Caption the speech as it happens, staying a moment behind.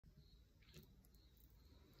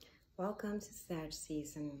Welcome to Sag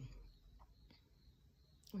season.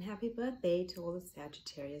 And happy birthday to all the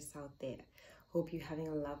Sagittarius out there. Hope you're having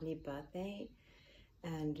a lovely birthday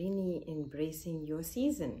and really embracing your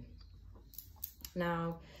season.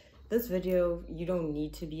 Now, this video, you don't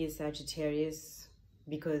need to be a Sagittarius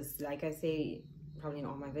because, like I say, probably in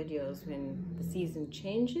all my videos, when the season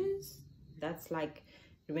changes, that's like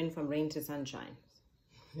you went from rain to sunshine.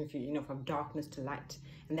 If you know, from darkness to light.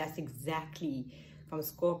 And that's exactly from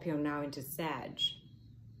Scorpio now into Sag.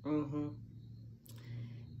 And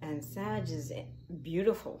Sag is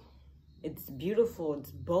beautiful. It's beautiful,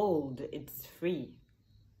 it's bold, it's free.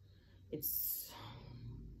 It's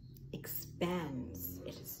expands.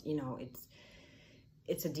 It is, you know,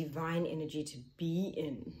 it's a divine energy to be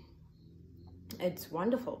in. It's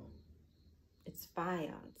wonderful. It's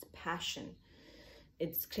fire, it's passion,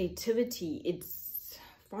 it's creativity, it's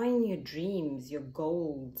finding your dreams, your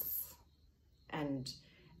goals, and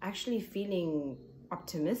actually feeling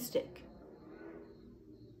optimistic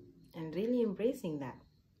and really embracing that.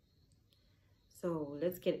 So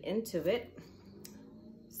let's get into it.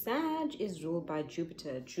 Sag is ruled by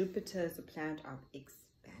Jupiter. Jupiter is the planet of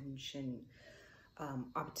expansion,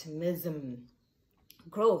 optimism,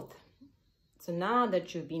 growth. So now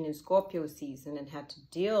that you've been in Scorpio season and had to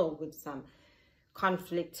deal with some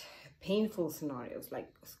conflict, painful scenarios, like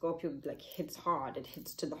Scorpio like hits hard, it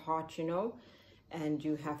hits to the heart, you know, and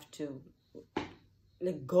you have to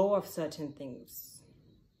let go of certain things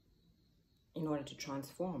in order to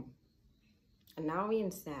transform. And now we're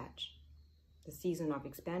in Sag, the season of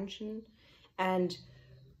expansion, and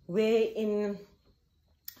where in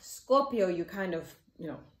Scorpio you kind of, you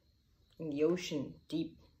know, in the ocean,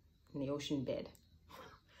 deep in the ocean bed.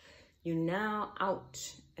 You're now out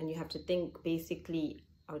and you have to think basically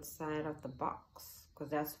outside of the box, because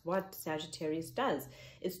that's what Sagittarius does.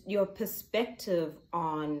 It's your perspective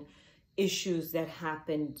on issues that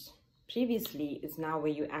happened previously is now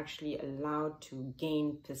where you're actually allowed to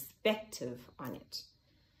gain perspective on it,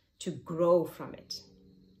 to grow from it.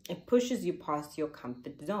 It pushes you past your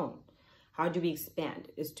comfort zone. How do we expand?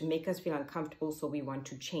 Is to make us feel uncomfortable, so we want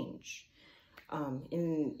to change.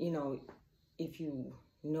 You know, if you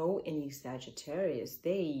know any Sagittarius,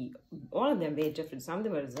 all of them very different. Some of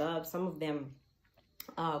them are reserved, some of them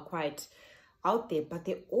are quite out there, but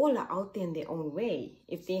they all are out there in their own way.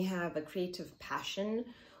 If they have a creative passion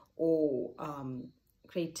or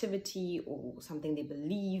creativity or something they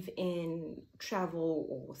believe in, travel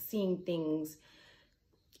or seeing things,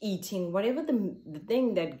 eating, whatever the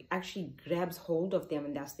thing that actually grabs hold of them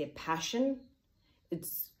and that's their passion,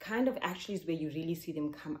 it's kind of actually is where you really see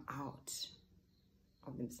them come out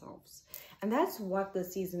of themselves. And that's what the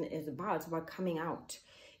season is about. It's about coming out.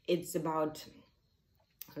 It's about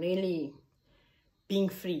really being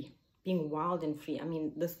free, being wild and free. I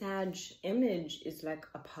mean, the Sag image is like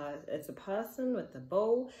it's a person with a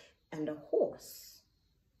bow and a horse.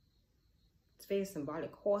 It's very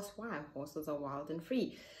symbolic. Horse, why? Horses are wild and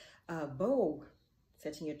free. Bow,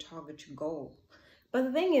 setting your target to goal. But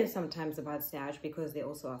the thing is sometimes about Sag, because they're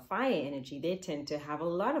also a fire energy, they tend to have a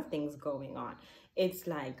lot of things going on. It's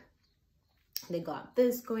like they got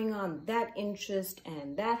this going on, that interest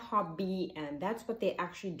and that hobby, and that's what they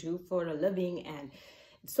actually do for a living and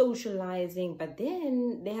socializing. But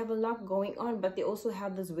then they have a lot going on, but they also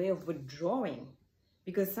have this way of withdrawing,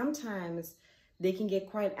 because sometimes they can get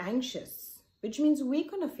quite anxious, which means we're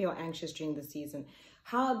going to feel anxious during the season.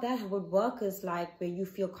 How that would work is like where you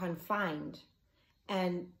feel confined.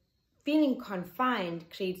 And feeling confined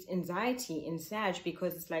creates anxiety in Sag,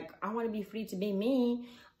 because it's like, I want to be free to be me.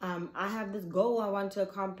 I have this goal I want to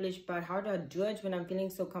accomplish, but how do I do it when I'm feeling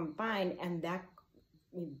so confined? And that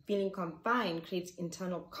feeling confined creates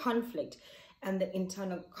internal conflict. And the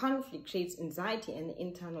internal conflict creates anxiety. And the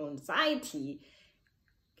internal anxiety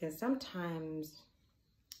can sometimes,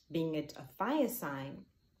 being it a fire sign,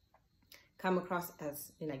 come across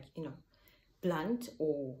as, like, you know, blunt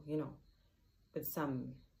or, you know, with some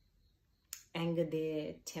anger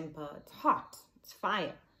there, temper. It's hot, it's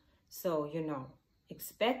fire. So, you know,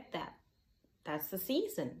 expect that. That's the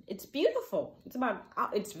season. It's beautiful. It's about,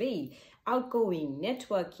 it's very outgoing,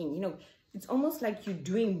 networking. You know, it's almost like you're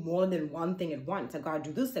doing more than one thing at once. I gotta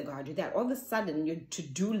do this, I gotta do that. All of a sudden, your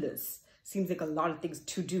to-do list seems like a lot of things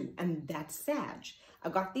to do. And that's Sag. I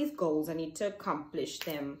got these goals, I need to accomplish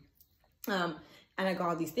them. And I got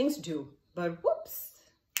all these things to do. But whoops,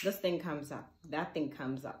 this thing comes up, that thing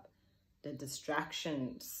comes up, the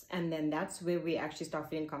distractions. And then that's where we actually start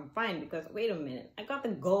feeling confined, because wait a minute, I got the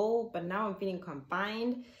goal, but now I'm feeling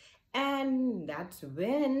confined. And that's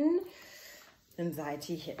when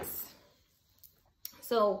anxiety hits.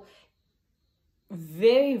 So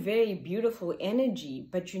very, very beautiful energy,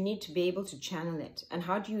 but you need to be able to channel it. And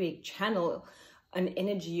how do you channel an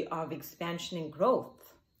energy of expansion and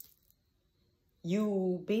growth?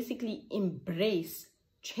 You basically embrace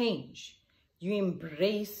change. You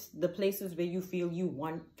embrace the places where you feel you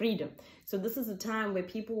want freedom. So this is a time where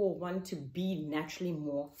people will want to be naturally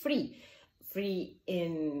more free. Free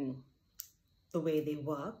in the way they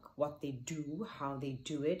work, what they do, how they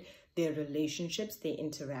do it, their relationships, their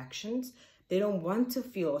interactions. They don't want to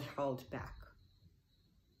feel held back.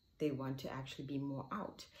 They want to actually be more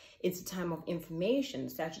out. It's a time of information.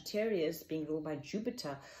 Sagittarius, being ruled by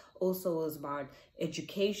Jupiter, also is about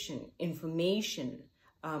education, information,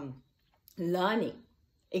 learning,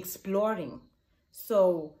 exploring.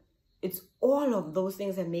 So it's all of those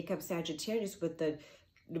things that make up Sagittarius, with the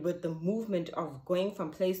movement of going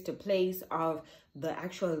from place to place, of the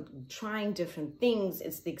actual trying different things.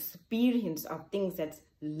 It's the experience of things that's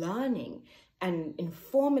learning and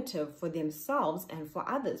informative for themselves and for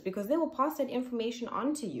others, because they will pass that information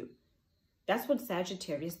on to you. That's what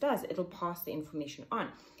Sagittarius does. It'll pass the information on.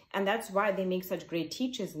 And that's why they make such great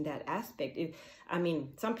teachers in that aspect. I mean,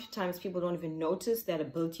 sometimes people don't even notice that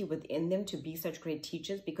ability within them to be such great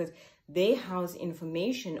teachers, because they house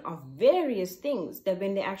information of various things that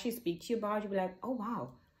when they actually speak to you about, you'll be like, oh, wow,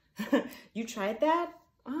 you tried that?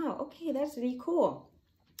 Oh, okay, that's really cool.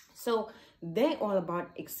 So they're all about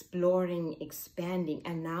exploring, expanding.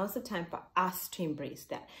 And now's the time for us to embrace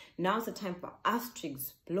that. Now's the time for us to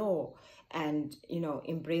explore and, you know,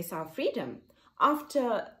 embrace our freedom.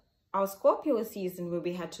 After our Scorpio season, where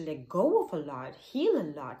we had to let go of a lot, heal a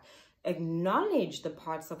lot, acknowledge the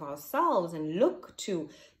parts of ourselves and look to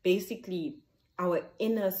basically our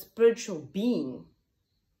inner spiritual being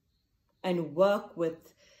and work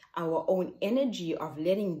with our own energy of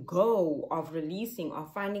letting go, of releasing,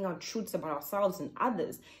 of finding out truths about ourselves and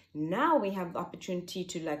others. Now we have the opportunity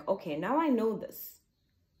to like, okay, now I know this.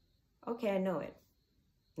 Okay, I know it.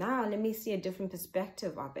 Now let me see a different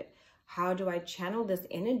perspective of it. How do I channel this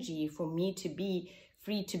energy for me to be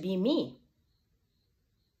free to be me?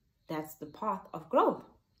 That's the path of growth.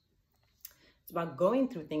 It's about going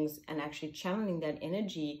through things and actually channeling that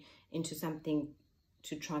energy into something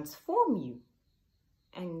to transform you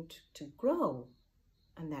and to grow.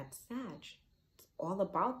 And that's Sag. It's all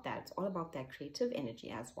about that. It's all about that creative energy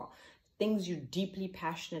as well. Things you're deeply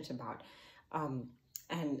passionate about,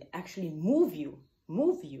 and actually move you,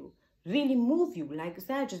 really move you. Like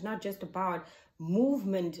Sag is not just about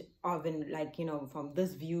movement of like, you know, from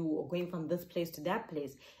this view or going from this place to that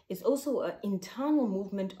place. It's also an internal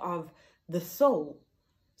movement of the soul.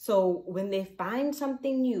 So when they find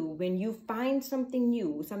something new, when you find something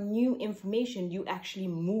new, some new information, you actually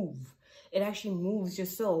move. It actually moves your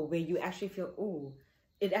soul, where you actually feel, oh,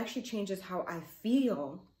 it actually changes how I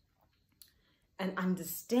feel and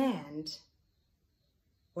understand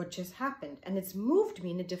what just happened. And it's moved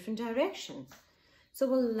me in a different direction.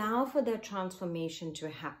 So allow for that transformation to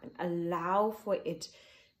happen. Allow for it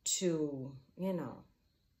to, you know,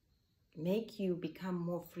 make you become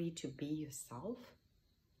more free to be yourself.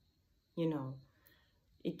 You know,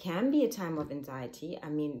 it can be a time of anxiety. I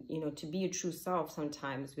mean, you know, to be your true self,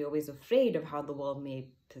 sometimes we're always afraid of how the world may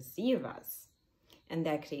perceive us. And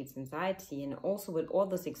that creates anxiety. And also with all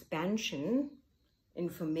this expansion,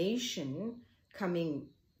 information coming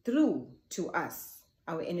through to us,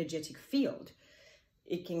 our energetic field,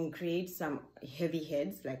 it can create some heavy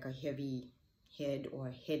heads, like a heavy head or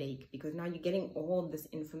a headache, because now you're getting all this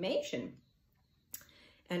information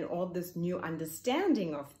and all this new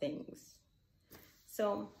understanding of things.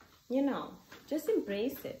 So, you know, just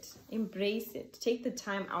embrace it. Embrace it. Take the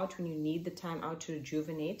time out when you need the time out to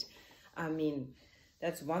rejuvenate. I mean,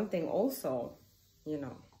 that's one thing also, you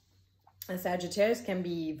know. And Sagittarius can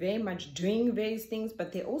be very much doing various things,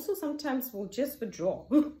 but they also sometimes will just withdraw.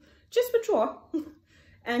 Just withdraw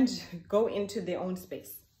and go into their own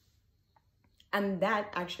space. And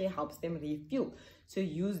that actually helps them refuel. So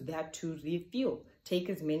use that to refuel. Take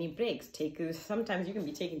as many breaks. Sometimes you can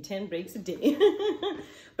be taking 10 breaks a day.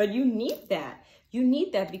 But you need that. You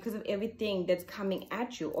need that because of everything that's coming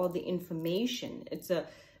at you, all the information.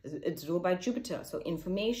 It's ruled by Jupiter, so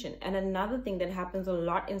information. And another thing that happens a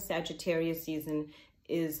lot in Sagittarius season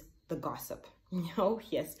is the gossip. Oh,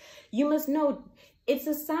 yes. You must know, it's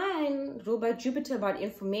a sign ruled by Jupiter about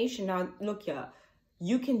information. Now, look here.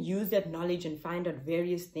 You can use that knowledge and find out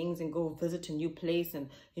various things and go visit a new place and,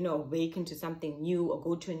 you know, awaken to something new, or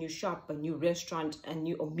go to a new shop, a new restaurant,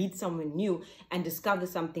 or meet someone new and discover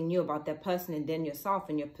something new about that person and then yourself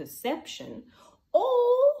and your perception. Or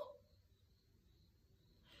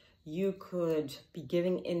You could be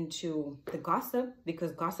giving into the gossip,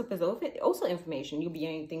 because gossip is also information. You'll be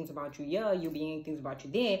hearing things about you here, you'll be hearing things about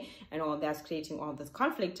you there, and all that's creating all this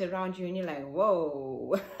conflict around you, and you're like,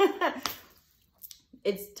 whoa.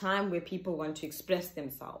 It's time where people want to express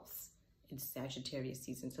themselves. It's Sagittarius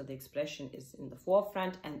season, so the expression is in the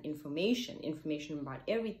forefront, and information about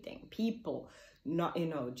everything, people, not, you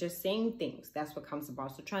know, just saying things. That's what comes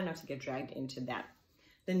about. So try not to get dragged into that.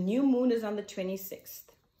 The new moon is on the 26th.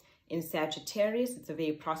 In Sagittarius, it's a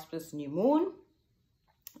very prosperous new moon.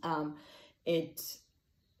 It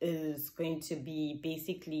is going to be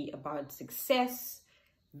basically about success,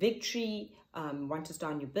 victory, want to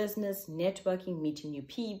start new business, networking, meeting new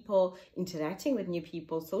people, interacting with new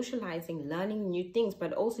people, socializing, learning new things.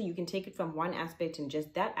 But also you can take it from one aspect and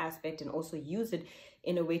just that aspect, and also use it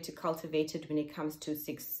in a way to cultivate it when it comes to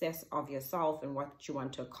success of yourself and what you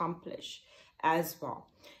want to accomplish as well.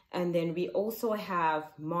 And then we also have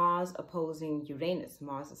Mars opposing Uranus.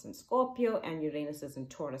 Mars is in Scorpio and Uranus is in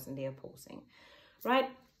Taurus, and they're opposing, right?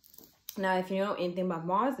 Now, if you know anything about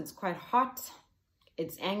Mars, it's quite hot,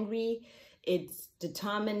 it's angry, it's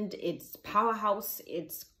determined, it's powerhouse,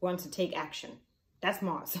 it's wants to take action. That's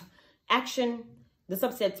Mars. Action, this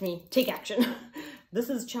upsets me, take action. This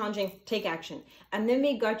is challenging, take action. And then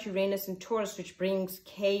we got Uranus in Taurus, which brings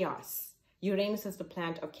chaos. Uranus is the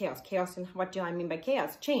planet of chaos. Chaos, and what do I mean by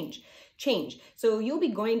chaos? Change. So you'll be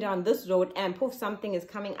going down this road and poof, something is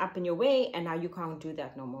coming up in your way, and now you can't do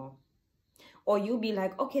that no more. Or you'll be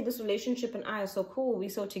like, okay, this relationship and I are so cool, we're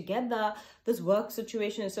so together, this work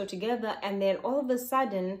situation is so together, and then all of a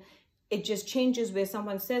sudden it just changes, where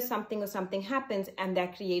someone says something or something happens, and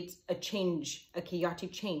that creates a change, a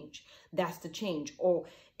chaotic change. That's the change. Or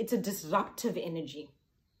it's a disruptive energy.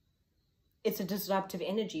 It's a disruptive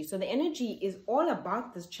energy. So the energy is all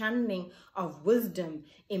about this channeling of wisdom,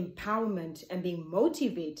 empowerment, and being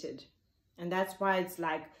motivated. And that's why it's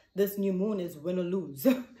like this new moon is win or lose.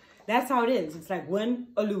 That's how it is. It's like win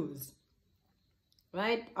or lose,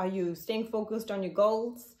 right? Are you staying focused on your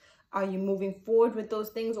goals? Are you moving forward with those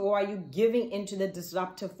things? Or are you giving into the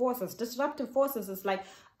disruptive forces? Disruptive forces is like,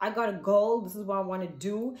 I got a goal, this is what I want to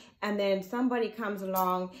do. And then somebody comes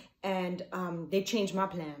along and they change my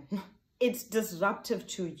plan. It's disruptive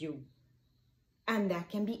to you, and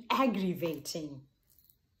that can be aggravating.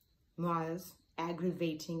 Mars,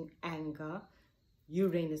 aggravating, anger,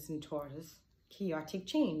 Uranus in Taurus, chaotic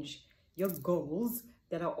change. Your goals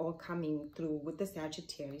that are all coming through with the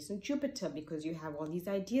Sagittarius and Jupiter, because you have all these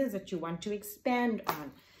ideas that you want to expand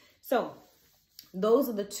on. So those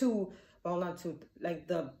are the two, well, not two, like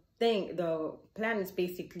the planets,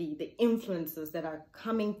 basically the influences that are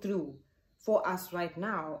coming through for us right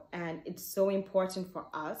now. And it's so important for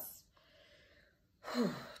us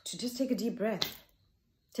to just take a deep breath.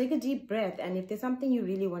 Take a deep breath. And if there's something you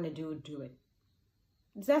really want to do, do it.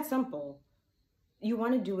 It's that simple. You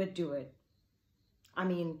want to do it, do it. I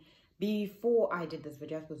mean, before I did this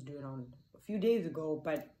video, I was supposed to do it on a few days ago,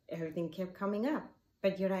 but everything kept coming up.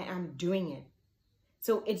 But here I am doing it.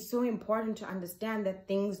 So it's so important to understand that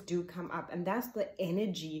things do come up. And that's the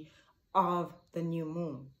energy of the new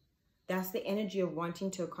moon. That's the energy of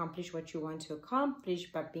wanting to accomplish what you want to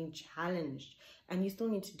accomplish, but being challenged. And you still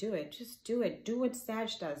need to do it. Just do it. Do what Sag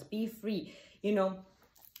does. Be free. You know,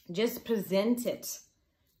 just present it,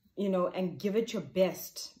 you know, and give it your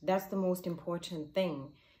best. That's the most important thing,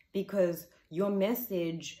 because your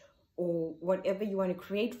message or whatever you want to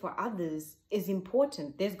create for others is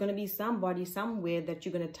important. There's going to be somebody somewhere that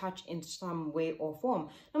you're going to touch in some way or form,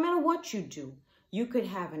 no matter what you do. You could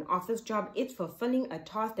have an office job. It's fulfilling a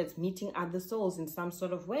task that's meeting other souls in some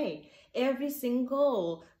sort of way. Every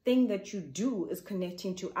single thing that you do is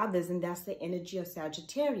connecting to others, and that's the energy of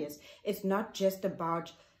Sagittarius. It's not just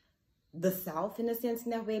about the self in a sense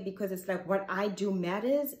in that way, because it's like what I do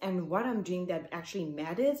matters, and what I'm doing that actually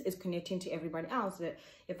matters is connecting to everybody else.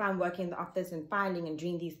 If I'm working in the office and filing and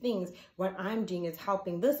doing these things, what I'm doing is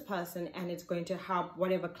helping this person, and it's going to help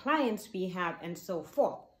whatever clients we have and so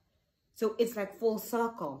forth. So it's like full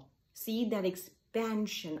circle. See that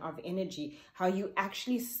expansion of energy, how you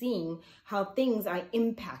actually seeing how things are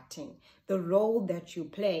impacting the role that you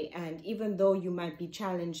play. And even though you might be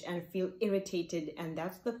challenged and feel irritated, and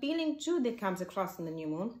that's the feeling too that comes across in the new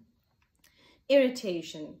moon,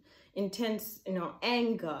 irritation, intense, you know,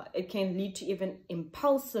 anger, it can lead to even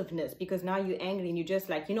impulsiveness, because now you're angry and you're just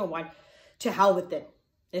like, you know what, to hell with it,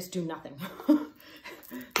 let's do nothing.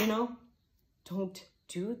 You know, don't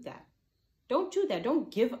do that. Don't do that.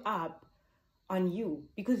 Don't give up on you,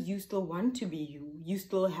 because you still want to be you. You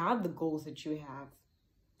still have the goals that you have.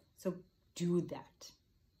 So do that.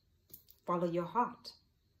 Follow your heart.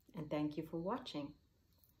 And thank you for watching.